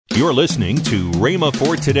You're listening to Rhema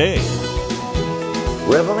for Today.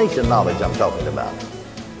 Revelation knowledge I'm talking about.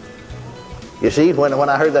 You see, when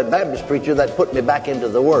I heard that Baptist preacher, that put me back into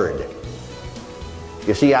the Word.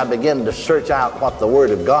 You see, I began to search out what the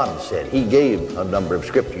Word of God said. He gave a number of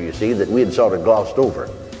scripture, you see, that we had sort of glossed over.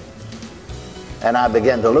 And I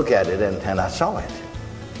began to look at it, and I saw it.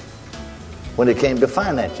 When it came to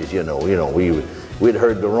finances, we'd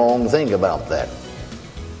heard the wrong thing about that.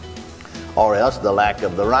 Or else the lack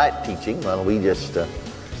of the right teaching. Well, we just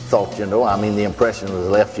thought, the impression was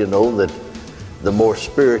left, that the more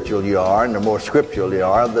spiritual you are and the more scriptural you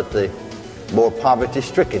are, that the more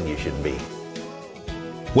poverty-stricken you should be.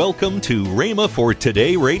 Welcome to Rhema for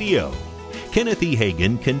Today Radio. Kenneth E.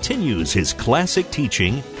 Hagin continues his classic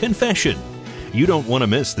teaching, Confession. You don't want to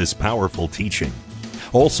miss this powerful teaching.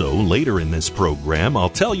 Also, later in this program, I'll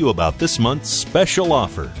tell you about this month's special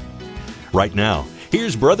offer. Right now,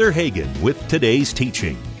 here's Brother Hagin with today's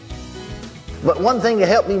teaching. But one thing that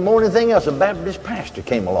helped me more than anything else, a Baptist pastor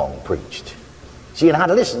came along and preached. See, and I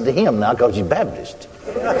listened to him now because he's Baptist.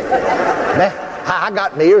 Man, I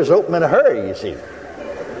got my ears open in a hurry, you see.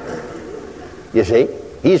 You see,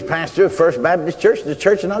 he's pastor of First Baptist Church. The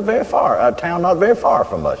church is not very far, a town not very far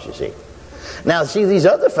from us, you see. Now, see, these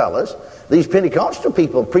other fellas, these Pentecostal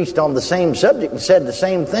people preached on the same subject and said the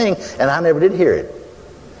same thing, and I never did hear it.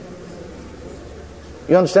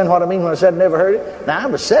 You understand what I mean when I said never heard it? Now, I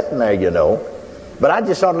was sitting there, but I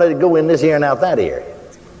just ought to let it go in this ear and out that ear.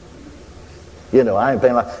 I ain't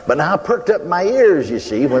paying like. But now I perked up my ears, you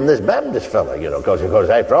see, when this Baptist fella, because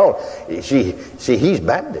after all, see, he's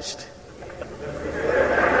Baptist.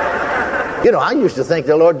 I used to think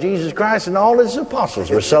the Lord Jesus Christ and all his apostles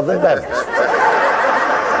were Southern Baptists.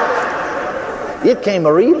 It came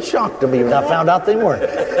a real shock to me when I found out they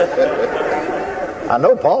weren't. I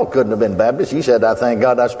know Paul couldn't have been Baptist. He said, I thank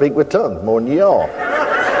God I speak with tongues more than y'all.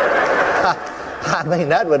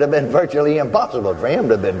 That would have been virtually impossible for him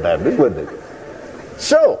to have been Baptist, wouldn't it?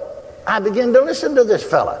 So, I began to listen to this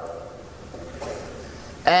fella.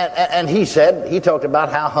 And he talked about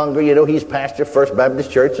how hungry, he's pastor of First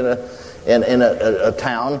Baptist Church in a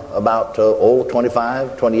town about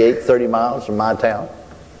 25, 28, 30 miles from my town.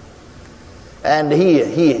 And he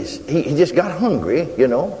just got hungry,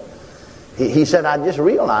 He said, I just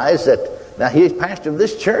realized that now he's pastor of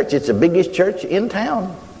this church. It's the biggest church in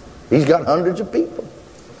town. He's got hundreds of people.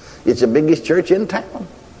 It's the biggest church in town.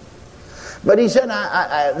 But he said,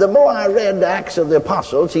 the more I read the Acts of the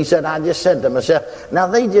Apostles, he said, I just said to myself, now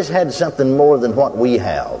they just had something more than what we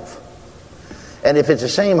have. And if it's the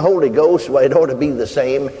same Holy Ghost, well, it ought to be the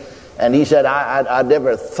same. And he said, I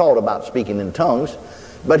never thought about speaking in tongues.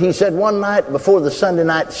 But he said one night before the Sunday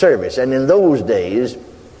night service, and in those days,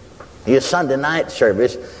 his Sunday night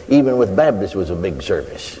service, even with Baptists, was a big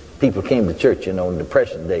service. People came to church, in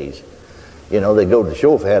Depression days. They'd go to the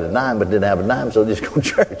show if they had a dime, but didn't have a dime, so they'd just go to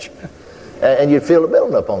church. And you'd fill the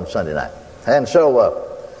building up on Sunday night. And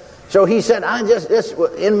so he said,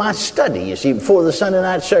 in my study, you see, before the Sunday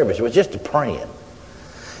night service, it was just a praying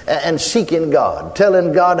and seeking God,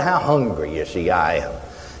 telling God how hungry, you see, I am,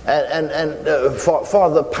 and for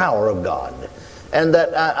the power of God, and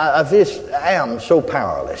that I just am so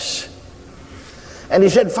powerless. And he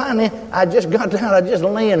said, finally, I just got down, I just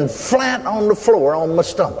laying flat on the floor on my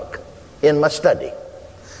stomach in my study,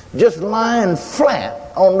 just lying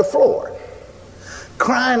flat on the floor,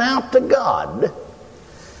 crying out to God.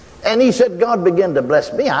 And he said, God began to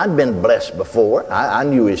bless me. I'd been blessed before. I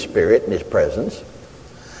knew his spirit and his presence.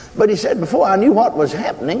 But he said, before I knew what was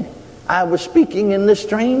happening, I was speaking in this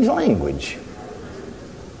strange language.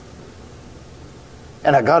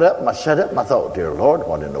 And I got up and I sat up and I thought, dear Lord,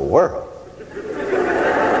 what in the world?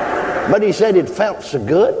 But he said it felt so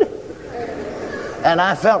good. And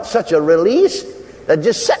I felt such a release that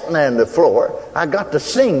just sitting there on the floor, I got to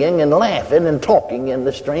singing and laughing and talking in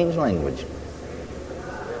the strange language.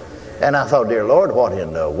 And I thought, dear Lord, what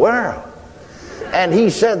in the world? And he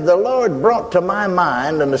said, the Lord brought to my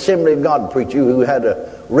mind an Assembly of God preacher who had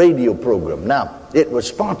a radio program. Now, it was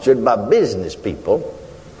sponsored by business people.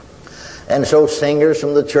 And so singers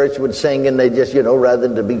from the church would sing, and they just, rather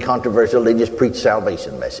than to be controversial, they just preach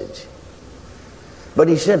salvation message. But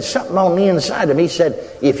he said something on the inside of him. He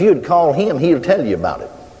said, if you'd call him, he'll tell you about it.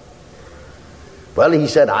 Well, he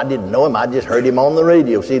said, I didn't know him. I just heard him on the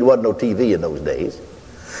radio. See, there wasn't no TV in those days.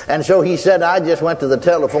 And so he said, I just went to the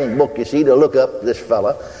telephone book, you see, to look up this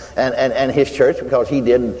fella and his church, because he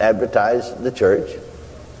did advertise the church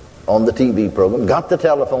on the TV program. Got the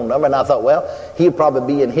telephone number, and I thought, well, he'll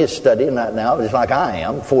probably be in his study right now, just like I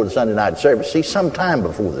am, before the Sunday night service. See, sometime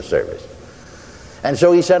before the service. And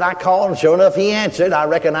so he said, I called, and sure enough, he answered. I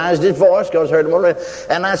recognized his voice because I heard him already.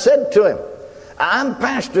 And I said to him, I'm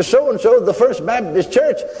Pastor so-and-so of the First Baptist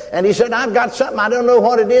Church. And he said, I've got something. I don't know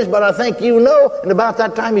what it is, but I think you know. And about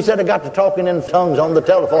that time, he said, I got to talking in tongues on the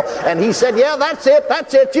telephone. And he said, yeah, that's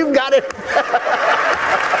it. You've got it.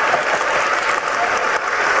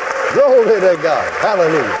 Glory to God.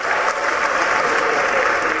 Hallelujah.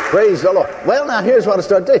 Praise the Lord. Well, now, here's what I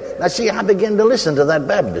started to tell you. Now, see, I began to listen to that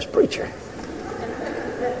Baptist preacher.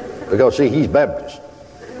 Because, see, he's Baptist.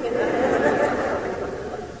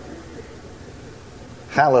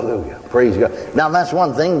 Hallelujah. Praise God. Now, that's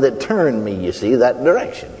one thing that turned me, you see, that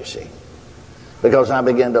direction, you see. Because I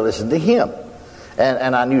began to listen to him.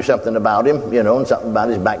 And I knew something about him, you know, and something about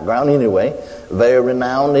his background anyway. Very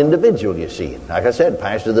renowned individual, you see. Like I said,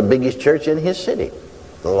 pastor of the biggest church in his city.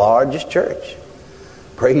 The largest church.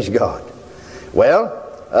 Praise God. Well,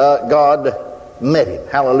 God met him.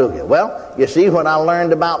 Hallelujah. Well, you see, when I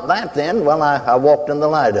learned about that then, well, I walked in the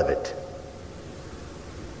light of it.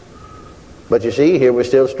 But you see, here we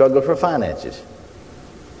still struggle for finances.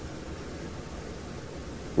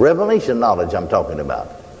 Revelation knowledge I'm talking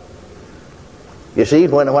about. You see,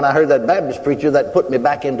 when I heard that Baptist preacher, that put me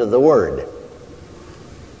back into the Word.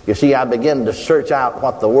 You see, I began to search out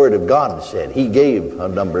what the Word of God said. He gave a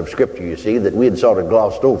number of scripture, you see, that we had sort of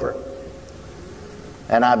glossed over.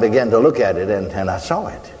 And I began to look at it, and I saw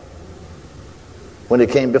it. When it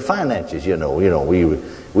came to finances,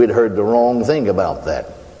 we'd heard the wrong thing about that.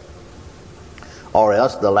 Or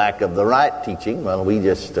else the lack of the right teaching. Well, we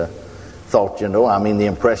just thought, the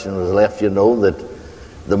impression was left, that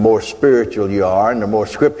the more spiritual you are and the more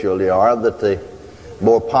scriptural you are, that the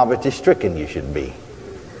more poverty-stricken you should be.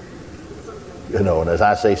 And as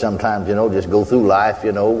I say sometimes, just go through life,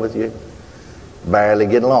 with you barely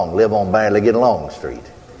get along, live on barely get along street.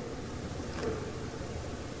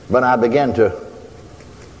 But I began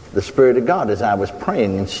the Spirit of God, as I was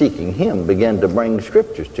praying and seeking Him, began to bring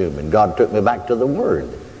scriptures to me, and God took me back to the Word.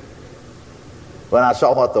 When I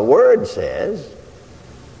saw what the Word says,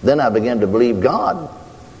 then I began to believe God,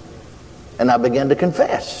 and I began to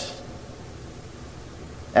confess.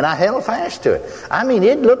 And I held fast to it.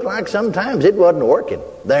 It looked like sometimes it wasn't working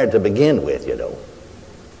there to begin with, The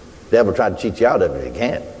devil tried to cheat you out of it if he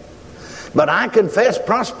can. But I confessed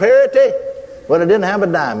prosperity when I didn't have a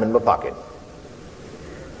dime in my pocket.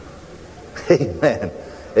 Amen.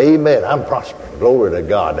 Amen. I'm prospering. Glory to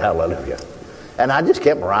God. Hallelujah. And I just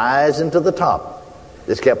kept rising to the top.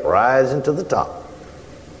 Just kept rising to the top.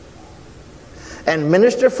 And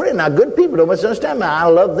minister friend. Now, good people don't misunderstand me. I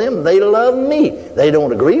love them. They love me. They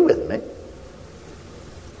don't agree with me.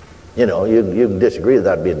 You can disagree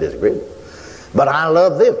without being disagreeable. But I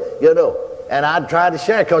love them, And I tried to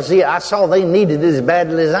share because, see, I saw they needed it as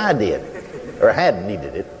badly as I did. Or had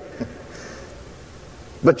needed it.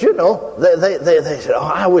 But they said,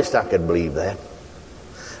 I wished I could believe that.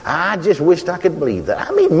 I just wished I could believe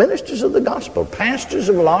that. Ministers of the gospel, pastors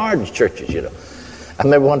of large churches, I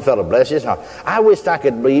remember one fellow, bless his heart, I wished I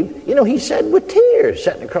could believe, he said with tears,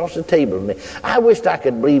 sitting across the table with me, I wished I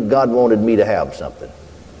could believe God wanted me to have something.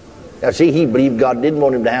 Now see, he believed God didn't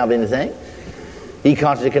want him to have anything. He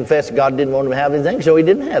constantly confessed God didn't want him to have anything, so he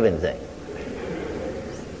didn't have anything.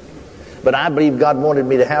 But I believe God wanted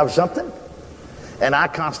me to have something. And I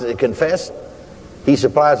constantly confess He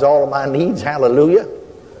supplies all of my needs. Hallelujah.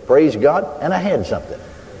 Praise God. And I had something.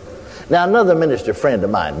 Now, another minister friend of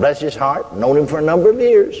mine, bless his heart, known him for a number of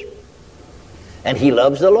years. And he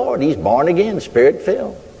loves the Lord. He's born again,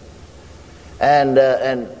 Spirit-filled.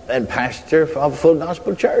 And pastor of a full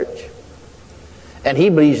gospel church. And he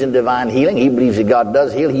believes in divine healing. He believes that God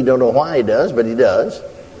does heal. He don't know why he does, but he does.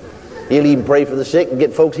 He'll even pray for the sick and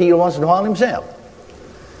get folks healed once in a while himself.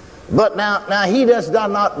 But now he does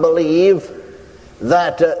not believe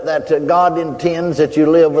that God intends that you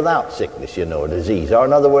live without sickness, or disease. Or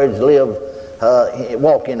in other words,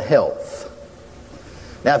 walk in health.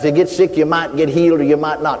 Now, if you get sick, you might get healed or you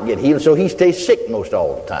might not get healed. So he stays sick most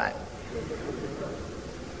all the time.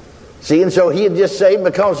 See, and so he'd just say,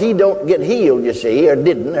 because he don't get healed, you see, or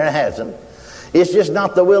didn't, or hasn't, it's just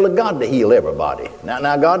not the will of God to heal everybody.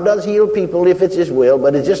 Now God does heal people if it's His will,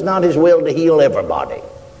 but it's just not His will to heal everybody.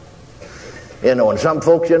 And some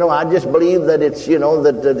folks, I just believe that it's,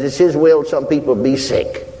 that it's His will some people be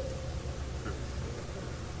sick.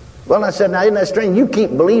 Well, I said, now isn't that strange? You keep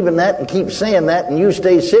believing that and keep saying that and you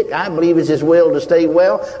stay sick. I believe it's His will to stay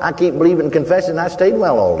well. I keep believing and confessing I stayed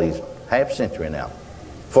well all these half century now.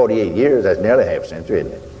 48 years, that's nearly half century,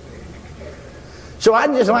 isn't it? So I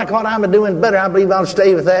just like what I'm doing better. I believe I'll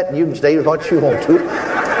stay with that and you can stay with what you want to.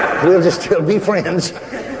 We'll just still be friends.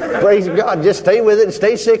 Praise God. Just stay with it and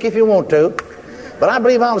stay sick if you want to. But I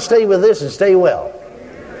believe I'll stay with this and stay well.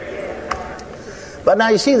 But now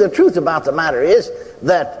you see, the truth about the matter is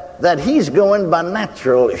that he's going by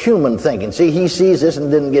natural human thinking. See, he sees this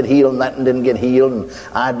and didn't get healed, and that and didn't get healed, and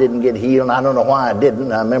I didn't get healed, and I don't know why I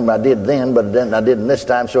didn't. I remember I did then, but then I didn't this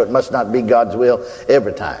time, so it must not be God's will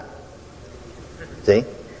every time. See?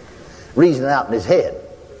 Reasoning out in his head.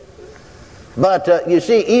 But you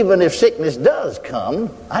see, even if sickness does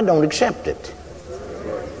come, I don't accept it.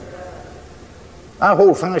 I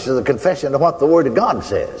hold fast to the confession of what the Word of God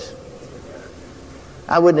says.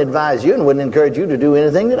 I wouldn't advise you and wouldn't encourage you to do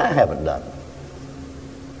anything that I haven't done.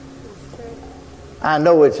 I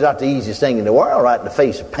know it's not the easiest thing in the world, right in the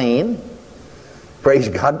face of pain. Praise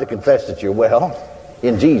God, to confess that you're well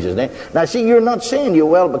in Jesus' name. Now see, you're not saying you're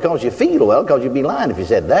well because you feel well, because you'd be lying if you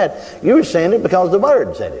said that. You're saying it because the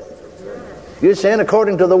Word said it. You're saying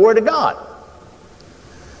according to the Word of God.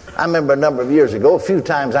 I remember a number of years ago, a few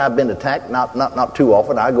times I've been attacked, not too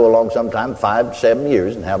often. I go along sometime 5 to 7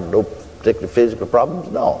 years and have no particular physical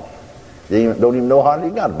problems. No. They don't even know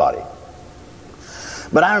hardly got a body.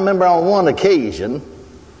 But I remember on one occasion,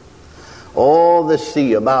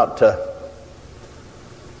 about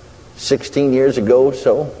 16 years ago or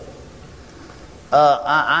so,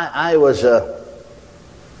 I was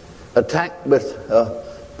attacked with a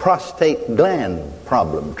prostate gland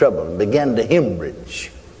trouble, and began to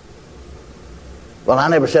hemorrhage. Well, I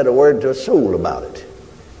never said a word to a soul about it.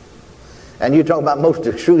 And you talk about most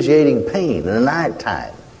excruciating pain in the night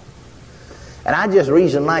time. And I just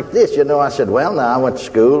reasoned like this, I said, well, now I went to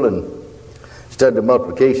school and studied the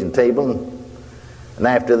multiplication table, and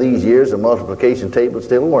after these years, the multiplication table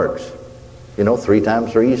still works. 3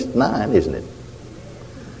 times 3 is 9, isn't it?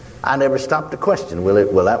 I never stopped to question,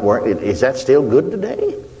 will that work? Is that still good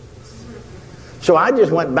today? So I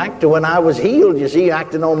just went back to when I was healed, you see,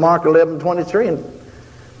 acting on Mark 11:23 and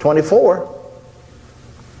 24.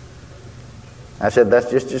 I said, that's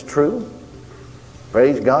just as true,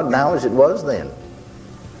 praise God, now as it was then.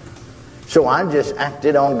 So I just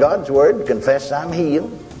acted on God's Word, confessed I'm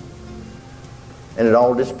healed, and it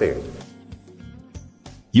all disappeared.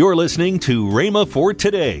 You're listening to Rhema for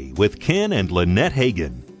Today with Ken and Lynette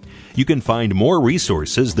Hagin. You can find more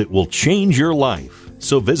resources that will change your life.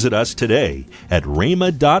 So visit us today at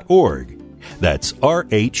rhema.org. That's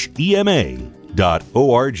RHEMA.org.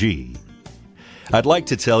 I'd like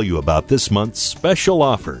to tell you about this month's special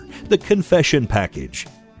offer, the Confession Package.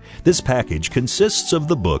 This package consists of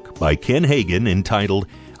the book by Ken Hagin entitled,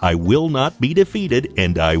 I Will Not Be Defeated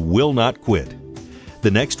and I Will Not Quit. The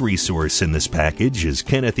next resource in this package is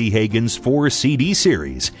Kenneth E. Hagin's 4 CD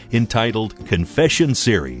series entitled Confession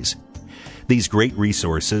Series. These great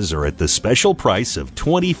resources are at the special price of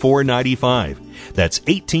 $24.95. That's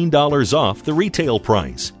 $18 off the retail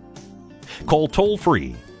price. Call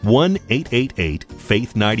toll-free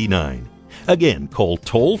 1-888-FAITH-99. Again, call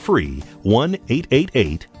toll-free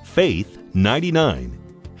 1-888-FAITH-99.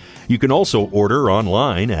 You can also order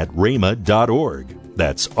online at rhema.org.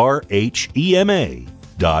 That's RHEMA.org.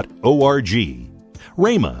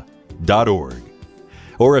 rhema.org.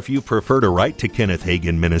 Or if you prefer to write to Kenneth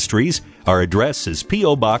Hagin Ministries, our address is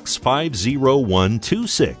P.O. Box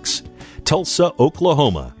 50126, Tulsa,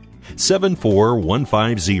 Oklahoma,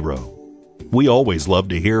 74150. We always love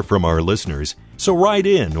to hear from our listeners, so write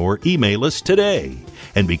in or email us today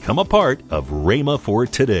and become a part of Rhema for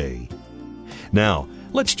Today. Now,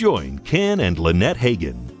 let's join Ken and Lynette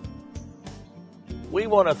Hagin. We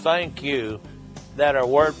want to thank you that are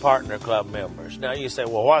Word Partner Club members. Now you say,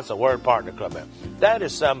 well, what's a Word Partner Club member? That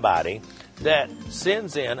is somebody that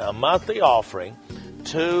sends in a monthly offering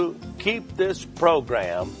to keep this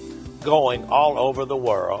program going all over the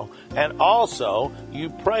world. And also, you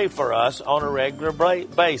pray for us on a regular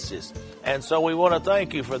basis. And so we want to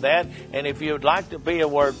thank you for that. And if you would like to be a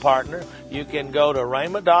Word Partner, you can go to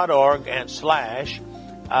rhema.org and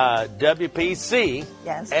 /WPC.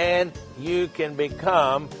 Yes. And you can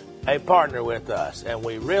become a partner with us. And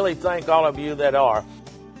we really thank all of you that are.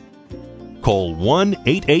 Call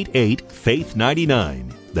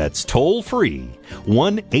 1-888-FAITH-99. That's toll-free,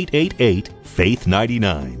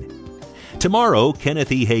 1-888-FAITH-99. Tomorrow,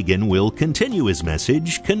 Kenneth E. Hagin will continue his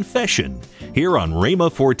message, Confession, here on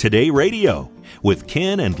Rhema for Today Radio with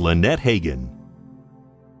Ken and Lynette Hagin.